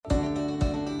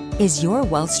Is your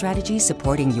wealth strategy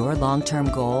supporting your long-term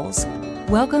goals?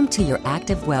 Welcome to Your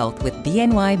Active Wealth with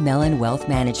BNY Mellon Wealth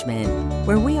Management,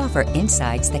 where we offer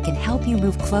insights that can help you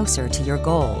move closer to your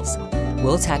goals.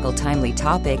 We'll tackle timely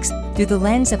topics through the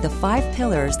lens of the 5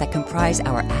 pillars that comprise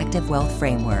our Active Wealth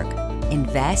framework: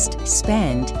 invest,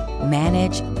 spend,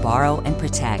 manage, borrow, and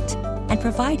protect, and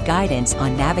provide guidance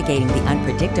on navigating the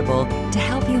unpredictable to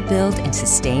help you build and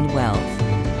sustain wealth.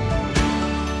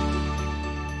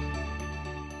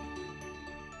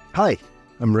 Hi,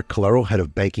 I'm Rick Calero, Head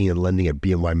of Banking and Lending at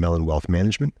BNY Mellon Wealth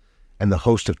Management, and the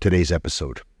host of today's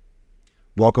episode.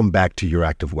 Welcome back to Your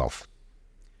Active Wealth.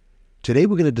 Today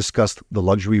we're going to discuss the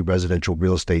luxury residential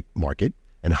real estate market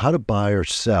and how to buy or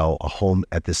sell a home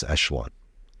at this echelon.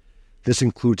 This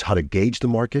includes how to gauge the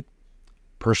market,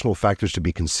 personal factors to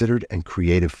be considered, and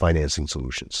creative financing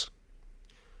solutions.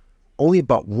 Only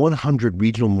about 100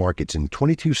 regional markets in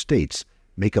 22 states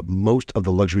make up most of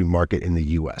the luxury market in the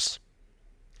U.S.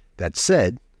 That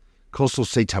said, coastal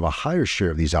states have a higher share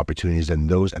of these opportunities than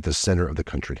those at the center of the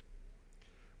country.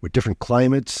 With different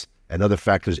climates and other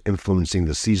factors influencing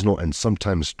the seasonal and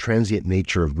sometimes transient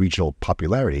nature of regional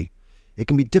popularity, it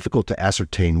can be difficult to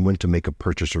ascertain when to make a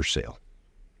purchase or sale.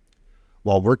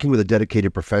 While working with a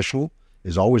dedicated professional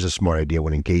is always a smart idea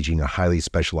when engaging a highly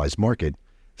specialized market,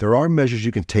 there are measures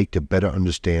you can take to better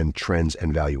understand trends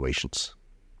and valuations.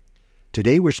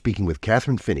 Today we're speaking with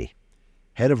Catherine Finney,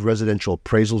 Head of Residential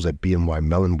Appraisals at BNY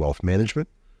Mellon Wealth Management,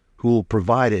 who will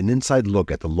provide an inside look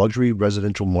at the luxury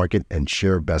residential market and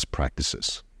share best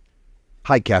practices.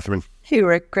 Hi, Catherine. Hey,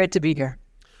 Rick. Great to be here.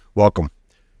 Welcome.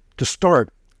 To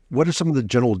start, what are some of the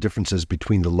general differences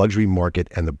between the luxury market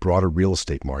and the broader real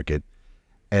estate market?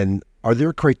 And are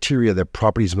there criteria that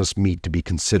properties must meet to be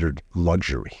considered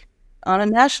luxury? On a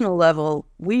national level,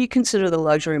 we consider the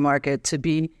luxury market to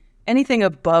be anything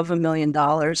above $1 million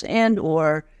and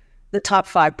or the top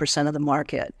 5% of the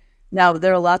market. Now,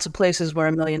 there are lots of places where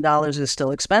 $1 million is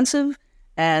still expensive,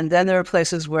 and then there are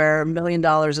places where $1 million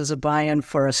is a buy-in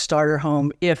for a starter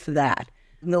home, if that.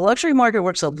 And the luxury market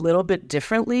works a little bit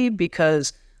differently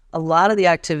because a lot of the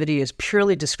activity is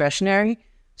purely discretionary,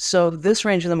 so this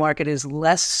range of the market is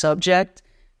less subject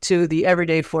to the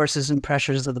everyday forces and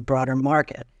pressures of the broader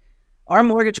market. Our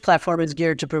mortgage platform is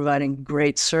geared to providing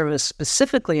great service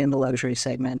specifically in the luxury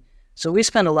segment, so we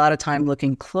spend a lot of time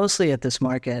looking closely at this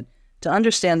market to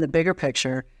understand the bigger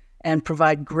picture and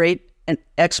provide great and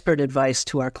expert advice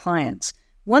to our clients.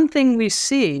 One thing we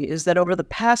see is that over the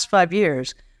past 5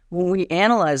 years, when we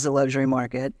analyze the luxury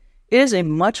market, it is a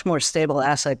much more stable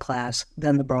asset class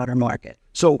than the broader market.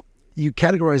 So you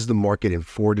categorize the market in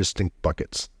 4 distinct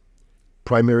buckets: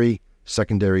 primary,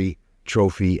 secondary,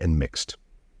 trophy, and mixed.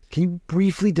 Can you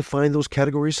briefly define those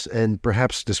categories and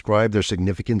perhaps describe their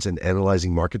significance in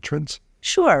analyzing market trends?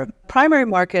 Sure. Primary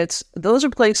markets, those are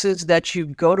places that you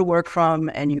go to work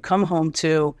from and you come home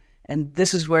to, and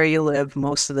this is where you live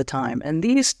most of the time. And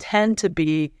these tend to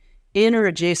be in or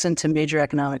adjacent to major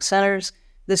economic centers.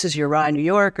 This is your Rye, New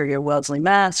York, or your Wellesley,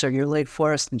 Mass., or your Lake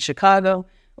Forest in Chicago,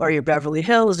 or your Beverly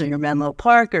Hills, or your Menlo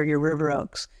Park, or your River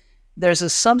Oaks. There's a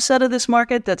subset of this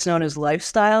market that's known as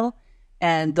lifestyle,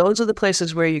 and those are the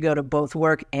places where you go to both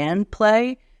work and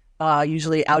play.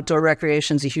 Usually outdoor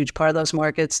recreation is a huge part of those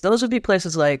markets. Those would be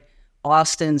places like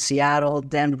Austin, Seattle,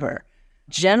 Denver.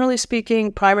 Generally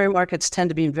speaking, primary markets tend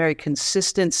to be very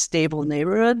consistent, stable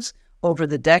neighborhoods over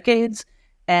the decades,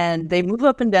 and they move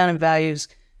up and down in values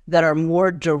that are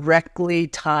more directly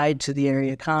tied to the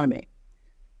area economy.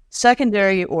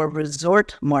 Secondary or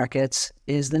resort markets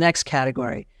is the next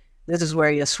category. This is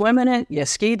where you swim in it, you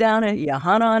ski down it, you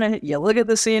hunt on it, you look at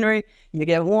the scenery, you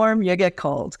get warm, you get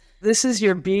cold. This is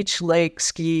your beach, lake,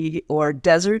 ski, or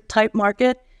desert type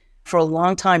market. For a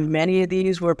long time, many of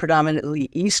these were predominantly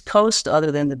East Coast,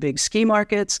 other than the big ski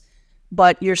markets.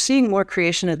 But you're seeing more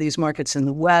creation of these markets in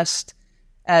the West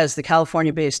as the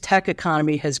California-based tech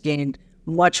economy has gained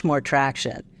much more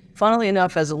traction. Funnily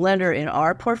enough, as a lender in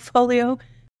our portfolio,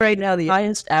 right now the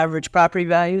highest average property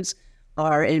values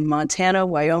are in Montana,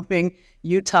 Wyoming,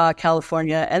 Utah,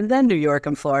 California, and then New York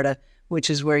and Florida, which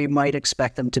is where you might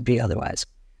expect them to be otherwise.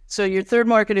 So your third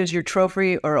market is your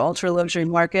trophy or ultra-luxury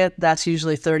market. That's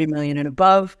usually $30 million and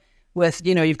above with,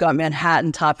 you've got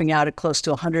Manhattan topping out at close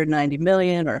to $190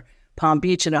 million, or Palm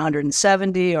Beach at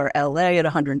 $170, or LA at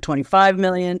 $125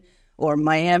 million, or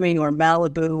Miami or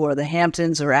Malibu or the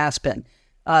Hamptons or Aspen.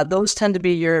 Those tend to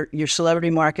be your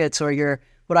celebrity markets, or your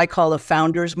what I call a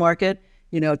founders market.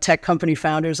 Tech company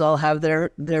founders all have their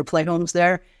playhomes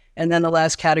there. And then the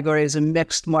last category is a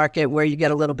mixed market where you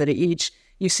get a little bit of each.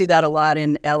 You see that a lot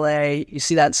in LA. You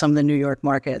see that in some of the New York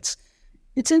markets.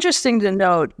 It's interesting to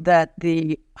note that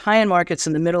the high-end markets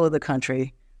in the middle of the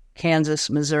country Kansas,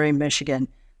 Missouri, Michigan.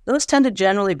 Those tend to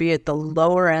generally be at the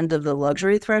lower end of the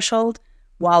luxury threshold,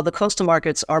 while the coastal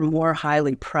markets are more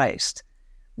highly priced.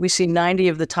 We see 90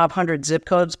 of the top 100 zip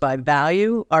codes by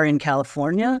value are in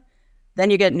California.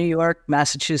 Then you get New York,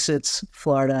 Massachusetts,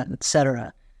 Florida,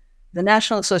 etc. The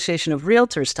National Association of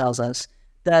Realtors tells us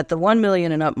that the 1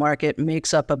 million and up market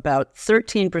makes up about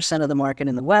 13% of the market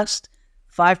in the West,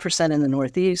 5% in the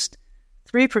Northeast,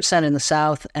 3% in the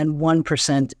South, and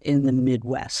 1% in the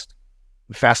Midwest.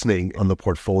 Fascinating on the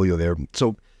portfolio there.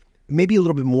 So maybe a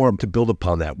little bit more to build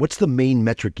upon that. What's the main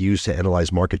metric used to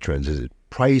analyze market trends? Is it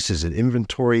price? Is it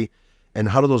inventory? And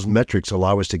how do those metrics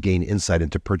allow us to gain insight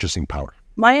into purchasing power?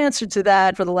 My answer to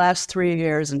that for the last 3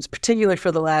 years, and particularly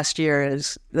for the last year,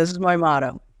 is this is my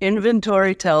motto.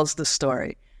 Inventory tells the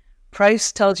story.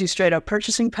 Price tells you straight up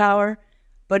purchasing power,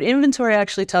 but inventory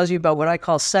actually tells you about what I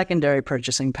call secondary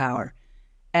purchasing power.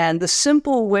 And the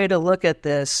simple way to look at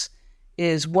this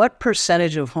is what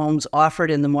percentage of homes offered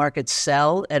in the market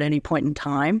sell at any point in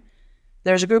time.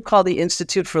 There's a group called the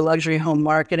Institute for Luxury Home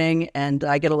Marketing, and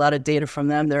I get a lot of data from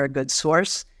them. They're a good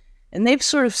source. And they've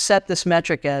sort of set this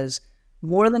metric as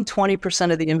more than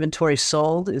 20% of the inventory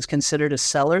sold is considered a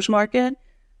seller's market,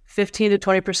 15 to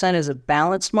 20% is a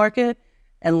balanced market,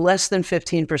 and less than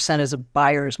 15% is a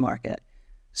buyer's market.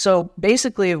 So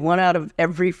basically, if 1 out of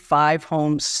every 5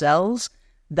 homes sells,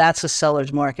 that's a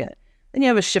seller's market. Then you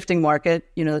have a shifting market,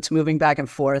 that's moving back and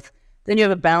forth. Then you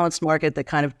have a balanced market that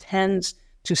kind of tends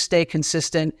to stay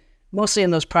consistent, mostly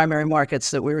in those primary markets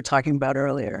that we were talking about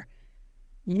earlier.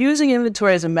 Using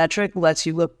inventory as a metric lets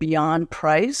you look beyond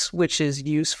price, which is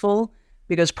useful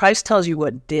because price tells you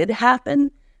what did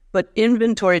happen, but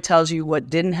inventory tells you what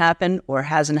didn't happen or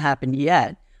hasn't happened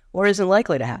yet or isn't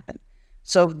likely to happen.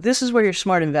 So this is where your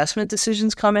smart investment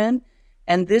decisions come in,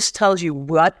 and this tells you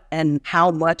what and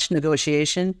how much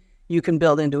negotiation you can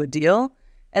build into a deal.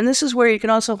 And this is where you can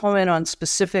also home in on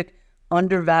specific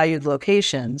undervalued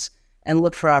locations and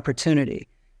look for opportunity.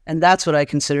 And that's what I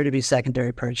consider to be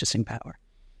secondary purchasing power.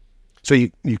 So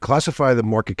you classify the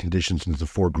market conditions into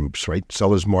 4 groups, right?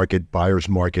 Seller's market, buyer's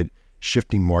market,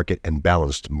 shifting market, and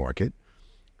balanced market.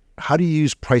 How do you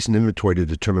use price and inventory to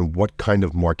determine what kind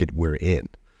of market we're in?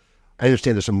 I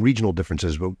understand there's some regional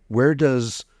differences, but where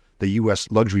does the U.S.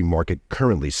 luxury market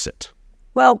currently sit?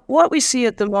 Well, what we see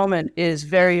at the moment is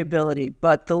variability,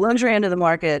 but the luxury end of the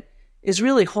market is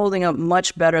really holding up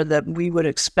much better than we would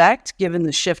expect given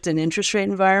the shift in interest rate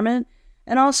environment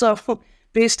and also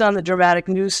based on the dramatic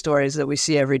news stories that we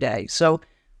see every day. So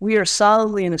we are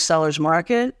solidly in a seller's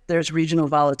market. There's regional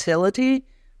volatility,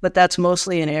 but that's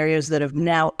mostly in areas that have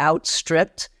now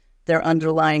outstripped their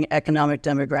underlying economic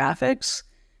demographics.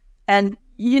 And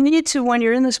you need to, when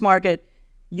you're in this market,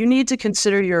 you need to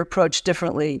consider your approach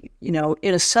differently.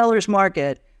 In a seller's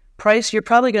market, price, you're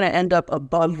probably going to end up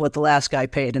above what the last guy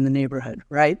paid in the neighborhood,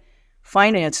 right?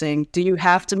 Financing, do you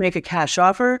have to make a cash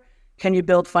offer? Can you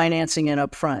build financing in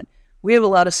up front? We have a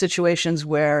lot of situations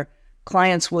where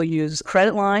clients will use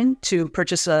credit line to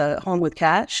purchase a home with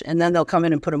cash, and then they'll come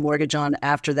in and put a mortgage on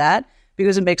after that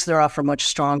because it makes their offer much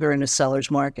stronger in a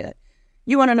seller's market.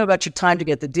 You want to know about your time to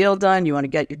get the deal done. You want to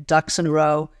get your ducks in a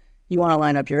row. You want to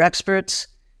line up your experts.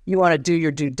 You want to do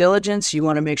your due diligence. You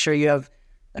want to make sure you have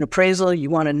an appraisal.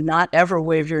 You want to not ever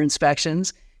waive your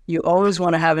inspections. You always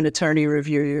want to have an attorney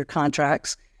review your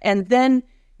contracts. And then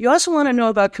you also want to know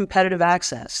about competitive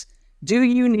access. Do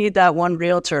you need that one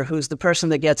realtor who's the person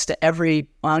that gets to every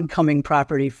oncoming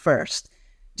property first?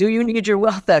 Do you need your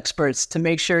wealth experts to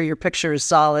make sure your picture is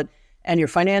solid and your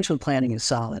financial planning is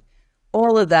solid?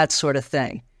 All of that sort of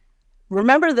thing.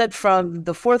 Remember that from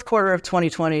the fourth quarter of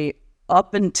 2020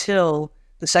 up until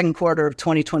the second quarter of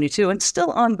 2022, and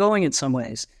still ongoing in some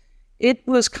ways, it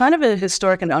was kind of a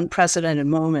historic and unprecedented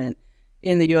moment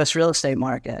in the U.S. real estate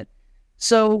market.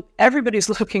 So everybody's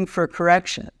looking for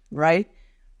correction, right?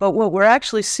 But what we're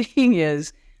actually seeing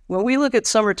is when we look at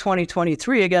summer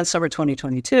 2023 against summer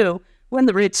 2022, when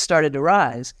the rates started to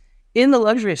rise, in the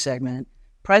luxury segment,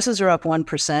 prices are up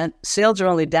 1%, sales are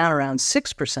only down around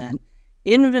 6%,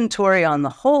 inventory on the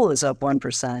whole is up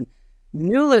 1%,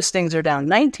 new listings are down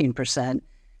 19%,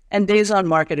 and days on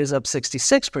market is up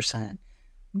 66%.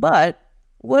 But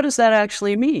what does that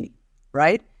actually mean,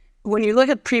 right? When you look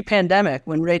at pre-pandemic,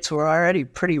 when rates were already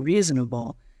pretty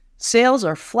reasonable, sales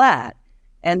are flat,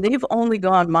 and they've only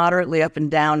gone moderately up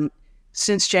and down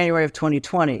since January of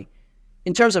 2020.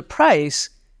 In terms of price,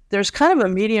 there's kind of a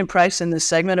median price in this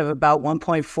segment of about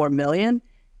 $1.4 million.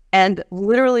 And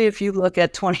literally, if you look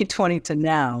at 2020 to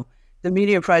now, the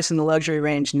median price in the luxury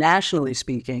range, nationally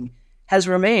speaking, has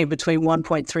remained between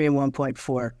 $1.3 and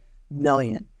 $1.4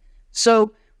 million.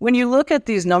 So when you look at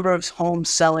these number of homes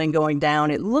selling going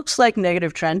down, it looks like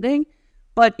negative trending.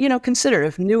 But, consider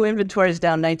if new inventory is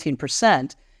down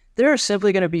 19%, there are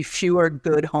simply going to be fewer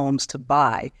good homes to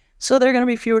buy. So there are going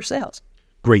to be fewer sales.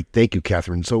 Great. Thank you,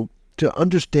 Catherine. So to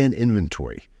understand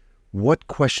inventory, what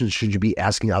questions should you be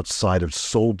asking outside of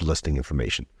sold listing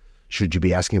information? Should you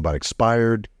be asking about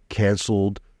expired,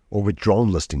 canceled, or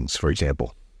withdrawn listings, for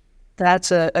example?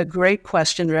 That's a great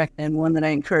question, Rick, and one that I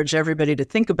encourage everybody to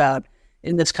think about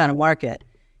in this kind of market.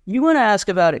 You want to ask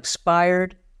about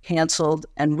expired, canceled,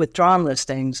 and withdrawn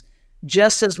listings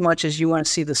just as much as you want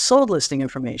to see the sold listing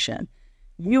information.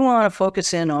 You want to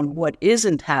focus in on what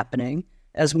isn't happening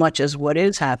as much as what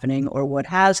is happening or what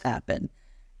has happened.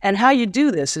 And how you do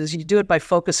this is you do it by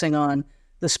focusing on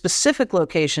the specific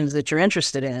locations that you're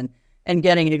interested in and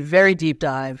getting a very deep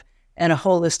dive and a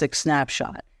holistic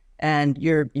snapshot. And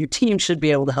your team should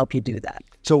be able to help you do that.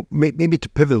 So maybe to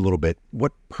pivot a little bit,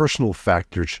 what personal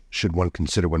factors should one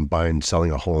consider when buying and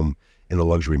selling a home in the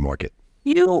luxury market?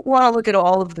 You want to look at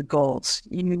all of the goals.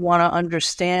 You want to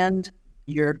understand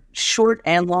your short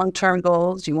and long-term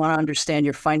goals. You want to understand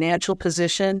your financial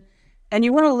position. And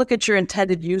you want to look at your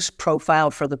intended use profile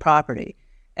for the property.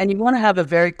 And you want to have a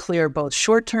very clear both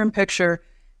short-term picture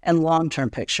and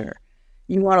long-term picture.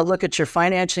 You want to look at your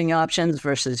financing options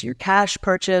versus your cash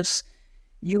purchase.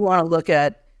 You want to look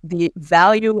at the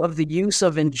value of the use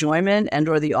of enjoyment and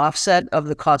or the offset of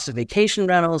the cost of vacation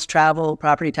rentals, travel,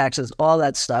 property taxes, all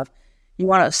that stuff. You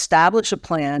want to establish a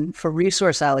plan for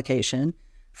resource allocation,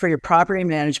 for your property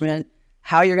management,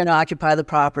 how you're going to occupy the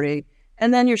property,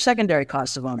 and then your secondary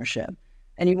cost of ownership.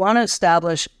 And you want to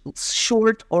establish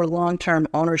short or long-term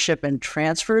ownership and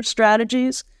transfer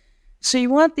strategies. So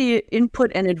you want the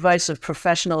input and advice of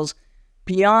professionals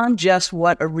beyond just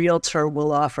what a realtor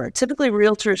will offer. Typically,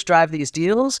 realtors drive these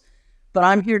deals, but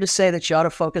I'm here to say that you ought to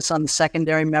focus on the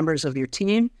secondary members of your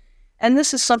team. And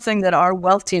this is something that our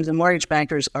wealth teams and mortgage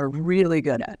bankers are really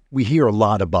good at. We hear a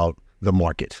lot about the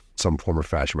market, some form or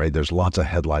fashion, right? There's lots of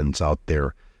headlines out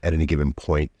there at any given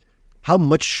point. How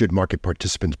much should market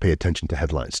participants pay attention to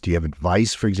headlines? Do you have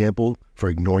advice, for example, for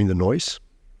ignoring the noise?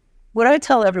 What I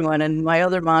tell everyone, and my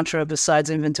other mantra besides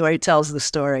inventory tells the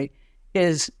story,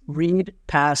 is read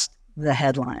past the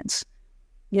headlines.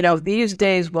 These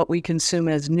days, what we consume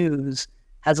as news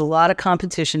has a lot of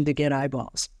competition to get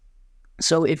eyeballs.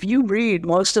 So if you read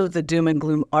most of the doom and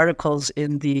gloom articles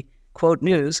in the quote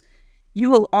news, you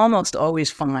will almost always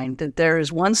find that there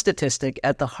is one statistic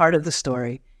at the heart of the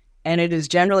story, and it is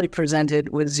generally presented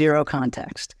with zero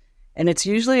context. And it's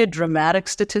usually a dramatic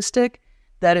statistic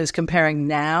that is comparing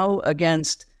now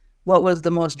against what was the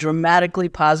most dramatically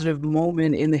positive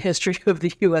moment in the history of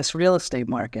the U.S. real estate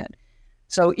market.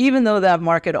 So even though that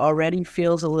market already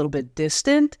feels a little bit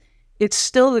distant, it's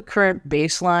still the current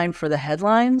baseline for the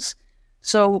headlines.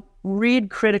 So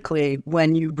read critically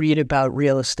when you read about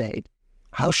real estate.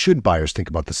 How should buyers think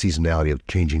about the seasonality of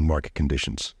changing market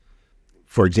conditions?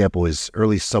 For example, is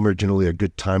early summer generally a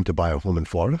good time to buy a home in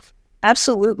Florida?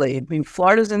 Absolutely. I mean,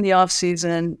 Florida's in the off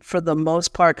season. For the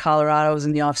most part, Colorado's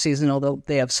in the off season, although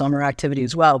they have summer activity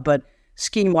as well. But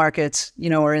ski markets,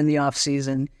 are in the off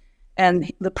season.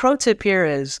 And the pro tip here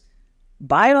is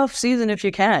buy off season if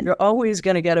you can. You're always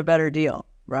going to get a better deal,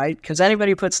 right? Because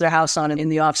anybody who puts their house on in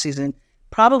the off season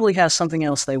probably has something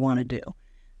else they want to do.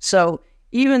 So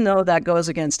even though that goes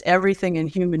against everything in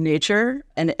human nature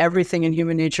and everything in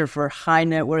human nature for high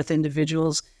net worth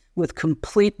individuals with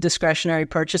complete discretionary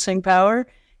purchasing power,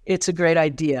 it's a great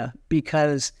idea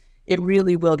because it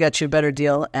really will get you a better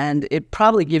deal and it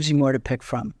probably gives you more to pick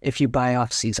from if you buy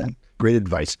off season. Great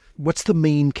advice. What's the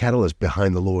main catalyst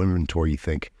behind the low inventory you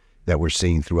think that we're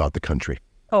seeing throughout the country?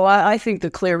 Oh, I think the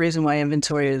clear reason why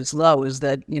inventory is low is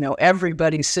that,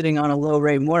 everybody's sitting on a low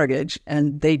rate mortgage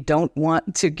and they don't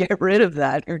want to get rid of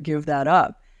that or give that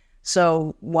up.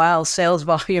 So while sales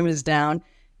volume is down,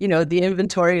 the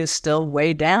inventory is still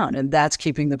way down, and that's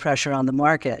keeping the pressure on the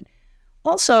market.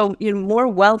 Also, more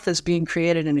wealth is being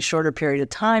created in a shorter period of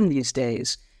time these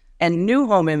days, and new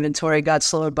home inventory got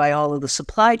slowed by all of the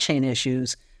supply chain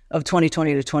issues of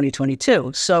 2020 to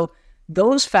 2022. So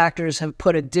those factors have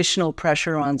put additional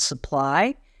pressure on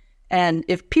supply, and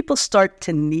if people start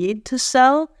to need to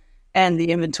sell and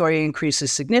the inventory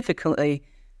increases significantly,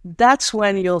 that's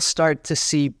when you'll start to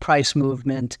see price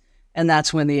movement. And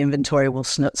that's when the inventory will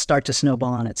start to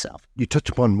snowball on itself. You touched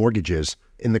upon mortgages.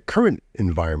 In the current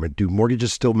environment, do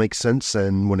mortgages still make sense?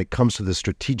 And when it comes to the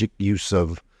strategic use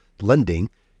of lending,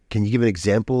 can you give an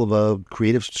example of a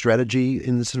creative strategy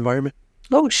in this environment?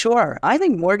 Oh, sure. I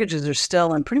think mortgages are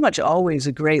still and pretty much always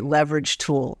a great leverage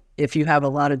tool if you have a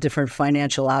lot of different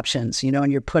financial options,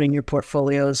 and you're putting your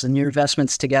portfolios and your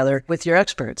investments together with your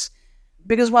experts.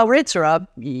 Because while rates are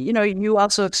up, you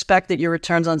also expect that your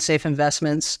returns on safe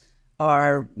investments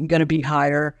are going to be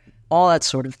higher, all that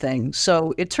sort of thing.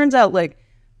 So it turns out like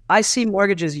I see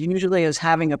mortgages usually as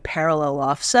having a parallel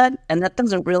offset, and that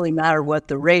doesn't really matter what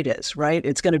the rate is, right?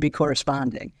 It's going to be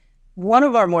corresponding. One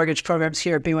of our mortgage programs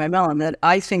here at BNY Mellon that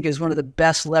I think is one of the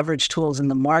best leverage tools in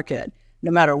the market,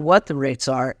 no matter what the rates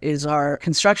are, is our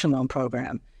construction loan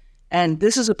program. And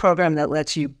this is a program that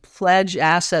lets you pledge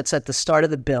assets at the start of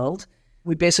the build.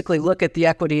 We basically look at the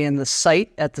equity in the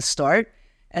site at the start,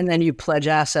 and then you pledge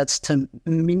assets to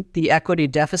meet the equity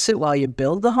deficit while you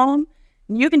build the home.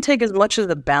 You can take as much of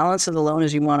the balance of the loan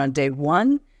as you want on day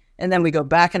one, and then we go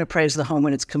back and appraise the home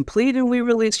when it's complete, and we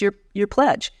release your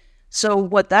pledge. So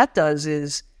what that does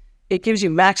is it gives you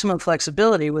maximum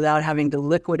flexibility without having to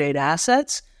liquidate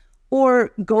assets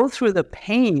or go through the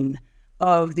pain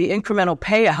of the incremental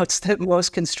payouts that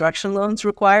most construction loans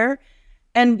require.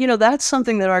 And, that's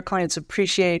something that our clients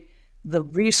appreciate the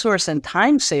resource and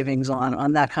time savings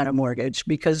on that kind of mortgage,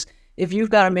 because if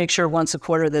you've got to make sure once a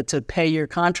quarter that to pay your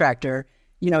contractor,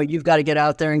 you've got to get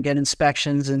out there and get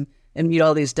inspections and meet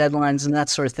all these deadlines and that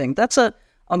sort of thing. That's a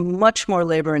much more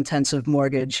labor-intensive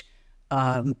mortgage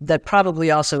that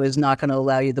probably also is not going to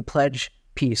allow you the pledge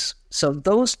piece. So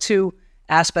those two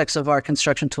aspects of our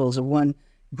construction tools are one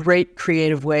great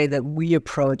creative way that we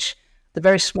approach the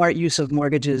very smart use of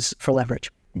mortgages for leverage.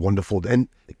 Wonderful. And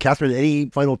Catherine, any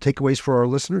final takeaways for our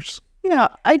listeners? Yeah,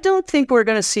 I don't think we're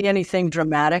going to see anything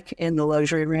dramatic in the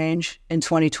luxury range in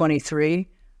 2023.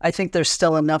 I think there's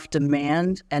still enough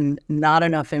demand and not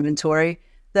enough inventory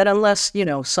that unless,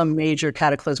 some major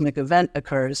cataclysmic event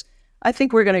occurs, I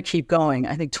think we're going to keep going.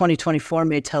 I think 2024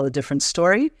 may tell a different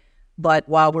story, but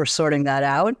while we're sorting that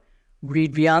out,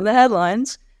 read beyond the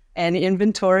headlines, and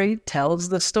inventory tells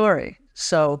the story.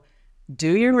 So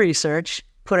do your research,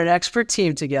 put an expert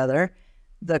team together.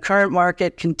 The current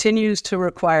market continues to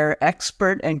require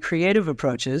expert and creative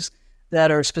approaches that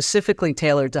are specifically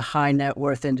tailored to high net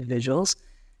worth individuals.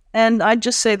 And I'd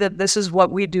just say that this is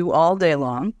what we do all day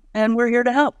long, and we're here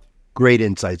to help. Great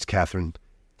insights, Catherine.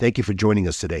 Thank you for joining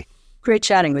us today. Great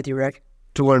chatting with you, Rick.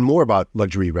 To learn more about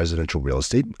luxury residential real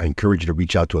estate, I encourage you to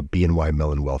reach out to a BNY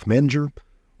Mellon Wealth Manager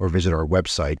or visit our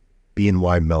website,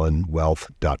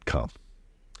 bnymellonwealth.com.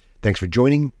 Thanks for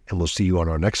joining, and we'll see you on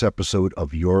our next episode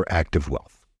of Your Active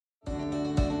Wealth.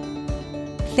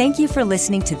 Thank you for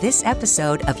listening to this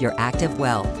episode of Your Active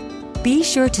Wealth. Be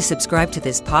sure to subscribe to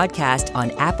this podcast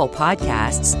on Apple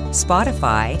Podcasts,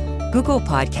 Spotify, Google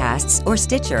Podcasts, or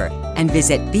Stitcher, and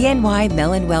visit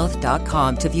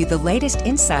bnymellonwealth.com to view the latest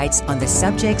insights on the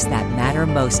subjects that matter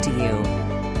most to you.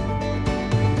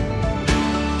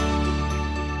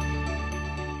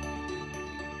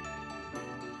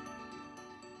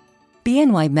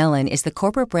 BNY Mellon is the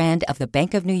corporate brand of the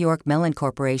Bank of New York Mellon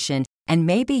Corporation and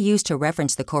may be used to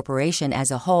reference the corporation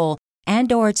as a whole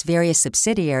and/or its various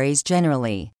subsidiaries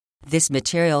generally. This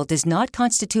material does not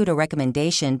constitute a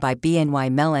recommendation by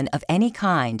BNY Mellon of any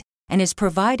kind and is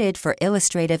provided for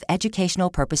illustrative educational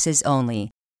purposes only.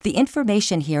 The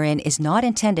information herein is not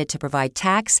intended to provide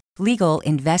tax, legal,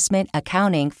 investment,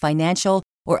 accounting, financial,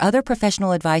 or other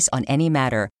professional advice on any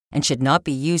matter and should not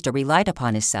be used or relied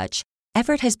upon as such.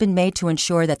 Effort has been made to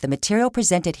ensure that the material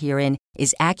presented herein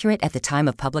is accurate at the time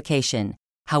of publication.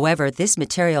 However, this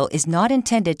material is not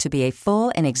intended to be a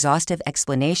full and exhaustive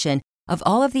explanation of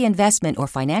all of the investment or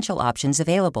financial options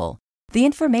available. The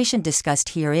information discussed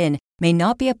herein may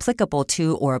not be applicable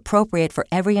to or appropriate for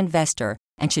every investor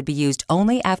and should be used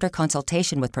only after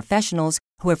consultation with professionals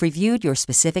who have reviewed your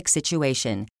specific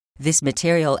situation. This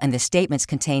material and the statements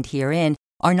contained herein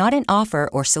are not an offer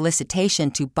or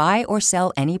solicitation to buy or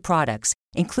sell any products,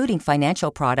 including financial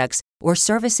products or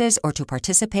services, or to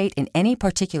participate in any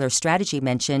particular strategy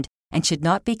mentioned, and should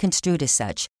not be construed as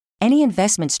such. Any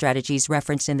investment strategies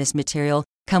referenced in this material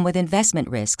come with investment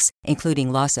risks,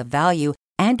 including loss of value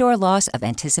and/or loss of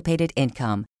anticipated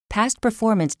income. Past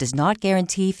performance does not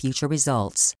guarantee future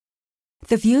results.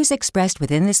 The views expressed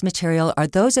within this material are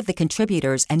those of the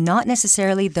contributors and not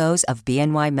necessarily those of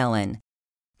BNY Mellon.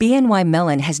 BNY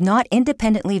Mellon has not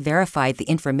independently verified the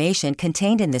information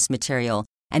contained in this material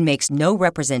and makes no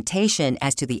representation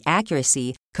as to the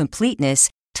accuracy,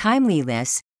 completeness,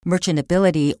 timeliness,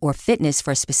 merchantability, or fitness for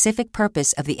a specific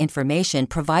purpose of the information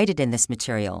provided in this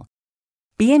material.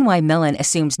 BNY Mellon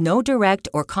assumes no direct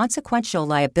or consequential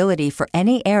liability for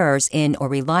any errors in or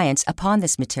reliance upon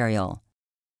this material.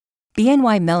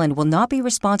 BNY Mellon will not be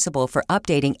responsible for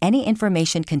updating any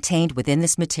information contained within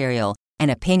this material, and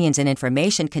opinions and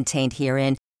information contained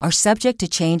herein are subject to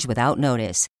change without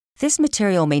notice. This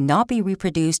material may not be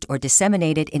reproduced or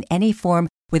disseminated in any form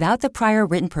without the prior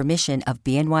written permission of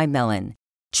BNY Mellon.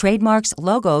 Trademarks,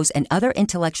 logos, and other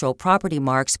intellectual property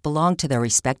marks belong to their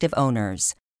respective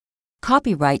owners.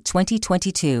 Copyright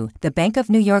 2022, The Bank of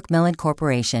New York Mellon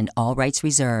Corporation, all rights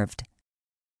reserved.